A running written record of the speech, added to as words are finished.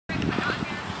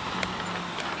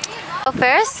So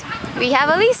first, we have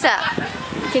Elisa.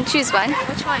 You can choose one.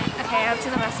 Which one? Okay, I'll do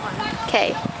the best one.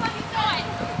 Okay.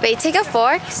 Wait, take a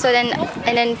fork,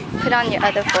 and then put on your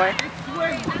other fork.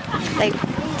 Like,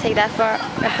 take that fork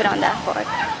and put on that fork.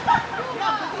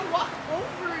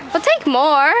 Well, take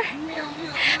more.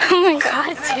 Oh my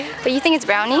god. But you think it's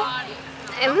brownie?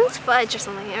 It looks fudge or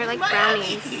something, or like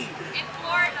brownies.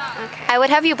 Okay. I would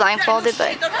have you blindfolded,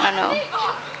 but I don't know.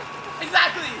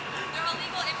 Exactly.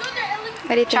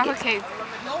 What do you think? Chocolate cake.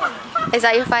 Is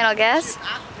that your final guess?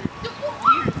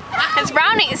 It's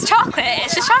brownie. It's chocolate.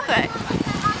 It's just chocolate.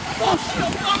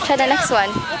 Try the next one.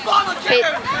 Wait,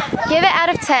 give it out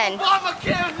of 10. 8.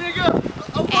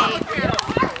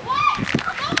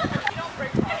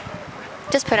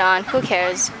 Just put it on. Who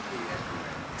cares?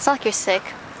 It's not like you're sick.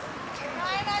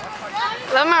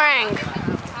 Lemon meringue.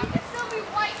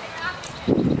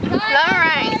 Lemon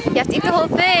meringue. You have to eat the whole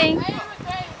thing.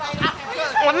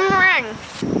 Lemon meringue.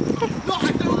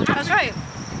 That's right.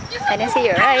 I didn't say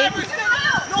you're right.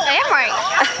 I am right.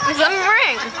 It's lemon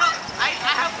meringue. I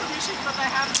have permission because I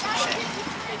have permission.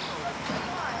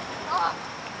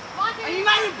 Are you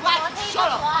not even black?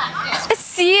 Shut up.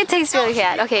 See, it tastes really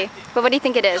bad. Okay, but what do you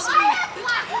think it is?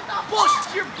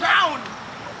 Bullshit, you're brown.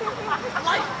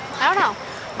 I don't know.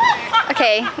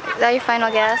 Okay, is that your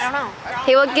final guess? I don't know.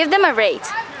 Okay, well, give them a rate.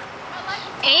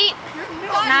 8,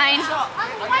 9,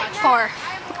 4.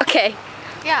 Okay,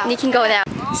 Yeah. you can go now.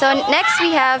 So next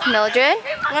we have Mildred.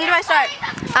 When do I start?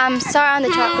 Start on the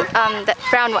chocolate, the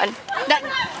brown one.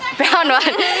 Brown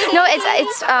one. No,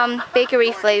 it's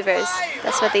bakery flavors.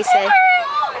 That's what they say.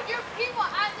 Okay,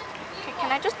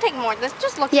 can I just take more? This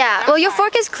just looks. Yeah. Well, your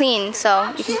fork is clean, so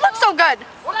you can. This looks so good.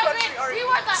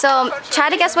 So try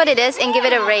to guess what it is and give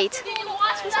it a rate.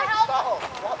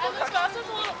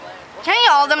 Can I eat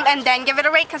all of them and then give it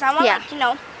a rate? Because I want, Yeah. like, you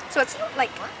know, so it's like,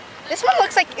 this one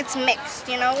looks like it's mixed,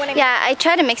 you know what I mean? Yeah, I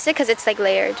try to mix it because it's like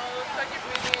layered.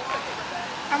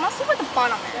 I want to see what the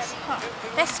bottom is. Huh.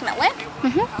 Can I smell it?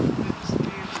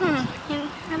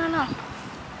 I don't know.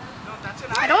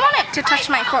 I don't want it to touch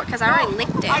my fork because I already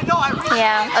licked it.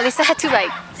 Yeah. At least I had to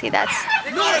like. See, that's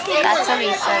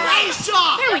Elisa's.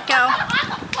 Here we go.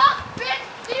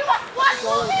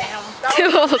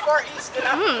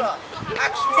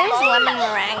 There's lemon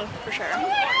meringue for sure.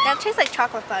 That tastes like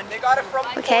chocolate fudge.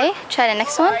 Okay, try the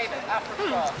next one.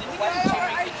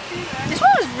 This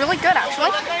one is really good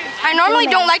actually. I normally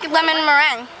don't like lemon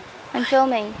meringue. I'm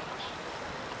filming.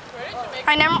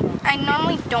 I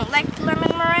normally don't like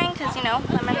lemon meringue because, you know,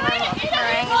 lemon meringue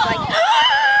is like.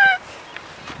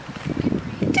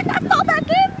 Did that fall back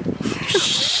in?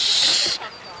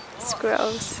 It's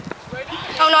gross.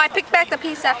 Oh no, I picked back the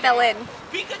piece that fell in.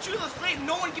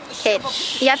 Okay,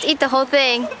 you have to eat the whole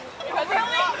thing. No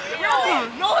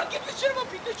one gives a shit about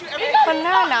Pikachu.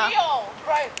 Banana.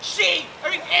 She, I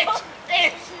mean it.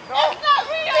 They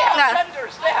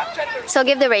have genders. So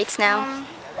give the rates now.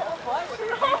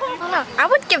 I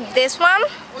would give this one.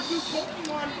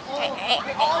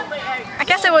 I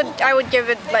guess I would give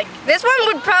it like, this one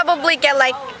would probably get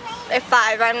like a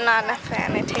 5. I'm not a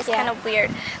fan. It tastes kind of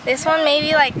weird. This one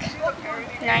maybe like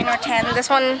 9 or 10. This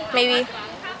one maybe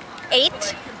 8.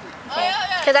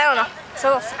 Because I don't know. It's a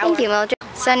little sour. Thank you, Mildred.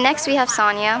 So next we have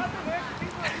Sonia.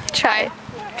 Try it.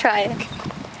 Try it.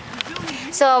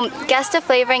 So guess the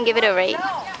flavor and give it a rate.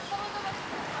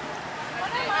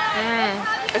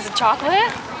 Is it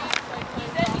chocolate?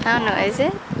 I don't know, is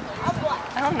it?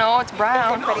 I don't know, it's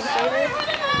brown. Pudding flavor?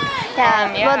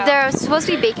 Yeah, yeah. well they're supposed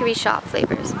to be bakery shop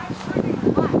flavors.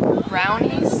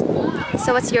 Brownies?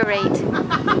 So what's your rate?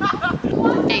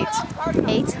 8.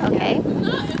 8? Okay.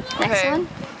 Next Okay. one?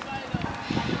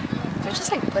 So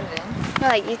just like put it in. No,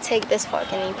 like you take this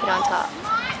fork and then you put it on top.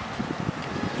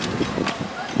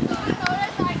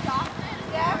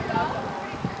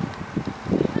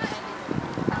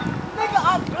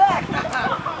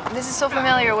 This is so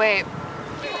familiar, wait.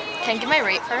 Can I give my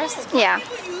rate first? Yeah.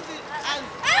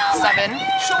 7.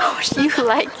 You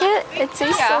like it? It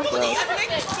tastes Yeah. so good.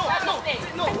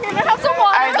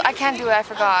 I can't do it, I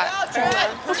forgot.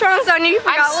 What's wrong, Sonia? You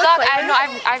forgot I'm what stuck. flavor? I know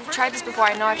I've tried this before.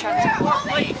 I know I've tried this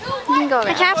before. You can go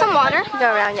around. Can I have some water?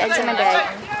 Go around. Yeah, it's in my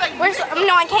bag. Where's?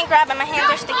 No, I can't grab it. My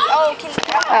hands are sticky. Oh, can you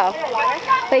grab Oh.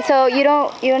 Wait, so you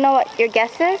don't know what your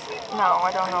guess is? No,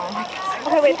 I don't know.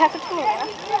 Okay, wait, pass it to me, Nana.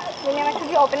 Nana, could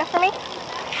you open it for me?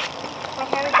 My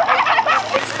hand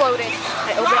exploded.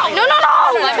 No, no,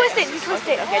 no! You twist it, you twist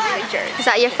it. Okay, just make sure. Is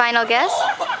that your final guess?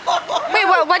 Wait,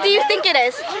 what do you think it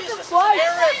is?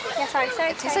 Yeah, sorry.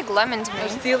 It tastes like lemon to me.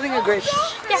 Stealing a grape.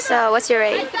 So what's your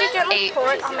rate? 8.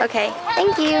 Okay,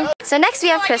 thank you. So next we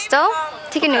have Crystal.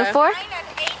 Take a new fork. An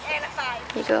 8 and a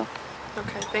 5. Here you go.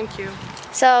 Okay, thank you.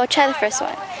 So try the first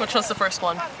one. Which was the first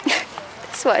one?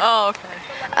 This one. Oh, okay.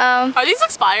 Are these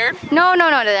expired? No,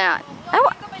 they're not.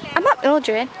 I'm not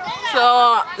Mildred.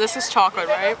 So this is chocolate,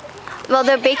 right? Well,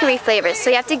 they're bakery flavors, so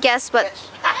you have to guess what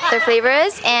their flavor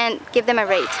is and give them a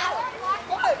rate.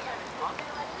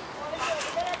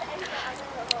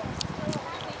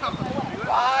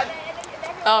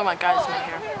 Oh my God, it's not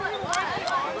here.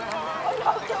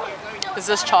 Is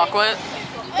this chocolate?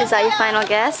 Is that your final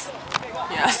guess?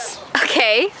 Yes.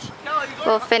 Okay.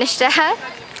 We'll finish that.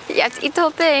 You have to eat the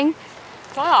whole thing.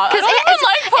 Wow, I don't even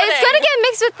like pudding. It's gonna get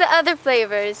mixed with the other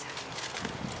flavors.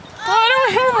 I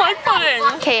don't even like pudding.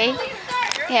 Okay.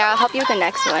 Here, I'll help you with the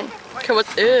next one. Okay, what?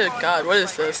 Ew, God, what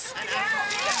is this?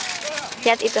 You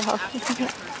have to eat the whole.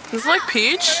 This is like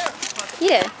peach?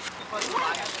 Eat it.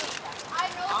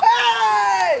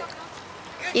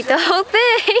 Eat the whole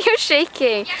thing. You're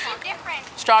shaking.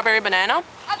 Strawberry banana?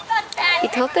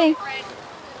 Eat the whole thing.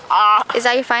 Ah, Is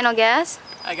that your final guess?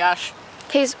 I guess.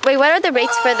 Okay. Wait. What are the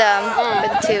rates for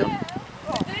the two?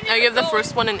 I give the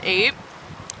first one an 8.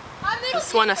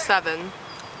 This one a 7.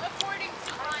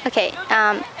 Okay.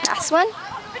 Last one.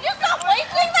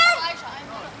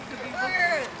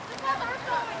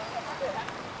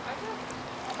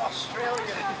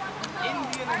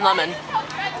 Lemon.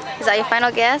 Is that your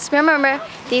final guess? Remember,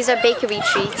 these are bakery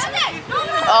treats.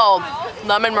 Oh,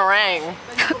 lemon meringue.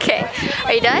 Okay.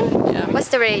 Are you done? Yeah. What's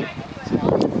the rate?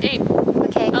 8.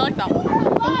 Okay. I like that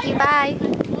one. Thank you. Bye.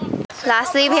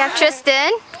 Lastly, we have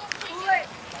Tristan.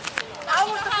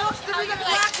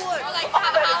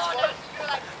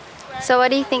 So what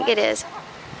do you think it is?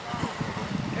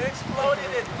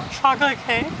 Chocolate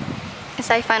cake? Is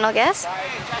that your final guess?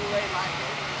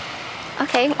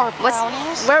 Okay. Or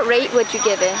brownies? What rate would you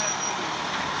give it?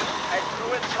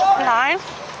 9?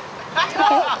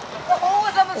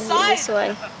 This is this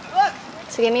one.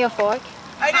 So give me a fork.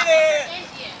 I did it!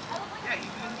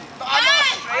 I'm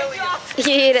Australian.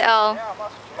 You eat it all.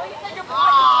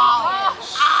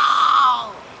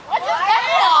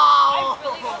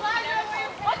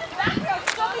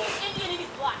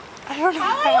 I don't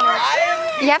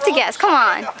know. You have to guess. Come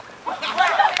on.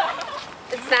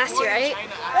 It's nasty, right?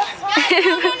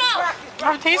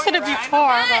 I've tasted it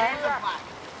before, but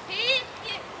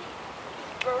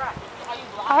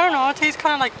I don't know. It tastes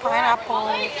kind of like pineapple.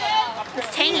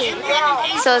 It's tangy.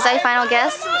 So is that your final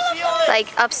guess? Like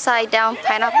upside down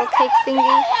pineapple cake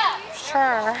thingy?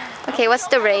 Sure. Okay, what's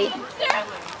the rate?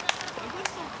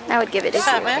 I would give it a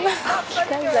 7.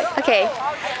 Okay,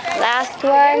 last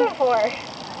one. 4.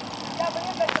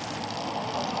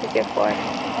 Give your 4.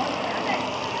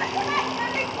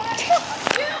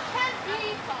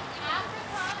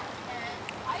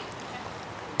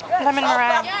 Lemon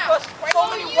meringue.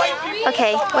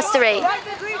 Okay, what's the rate?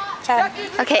 10.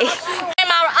 Okay.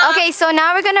 Okay, so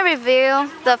now we're gonna reveal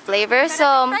the flavor.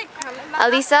 So,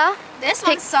 Alisa, This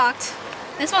one sucked.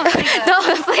 This one was pretty good. no,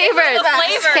 the flavors.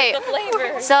 Okay,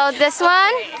 so this one,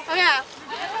 Oh yeah.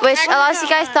 which a lot of you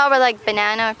guys thought were like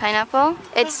banana or pineapple,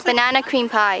 it's banana cream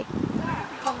pie.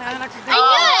 Oh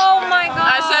my god.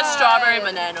 I said strawberry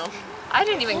banana. I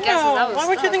didn't even guess that was. Why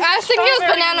would you think I was thinking it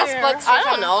was banana splits. I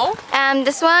don't know.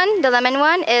 This one, the lemon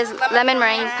one, is lemon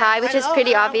meringue pie, which is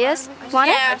pretty obvious. Want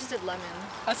it? Yeah. I just did lemon.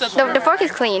 I said The fork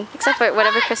is clean, except for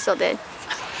whatever Crystal did.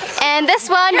 And this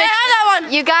one, Can I have that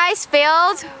one? you guys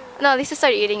failed. No, Lisa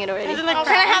started eating it already. Can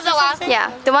I have the last one?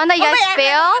 Yeah, the one that you guys wait, I can have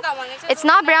failed, that one. it's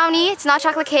not brownie, it's not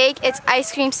chocolate cake, it's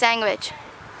ice cream sandwich.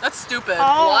 That's stupid.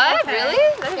 What? Really?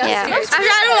 Yeah. I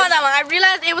don't want that one. I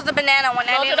realized it was the banana one.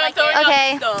 I didn't like it.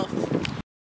 Okay. Stuff.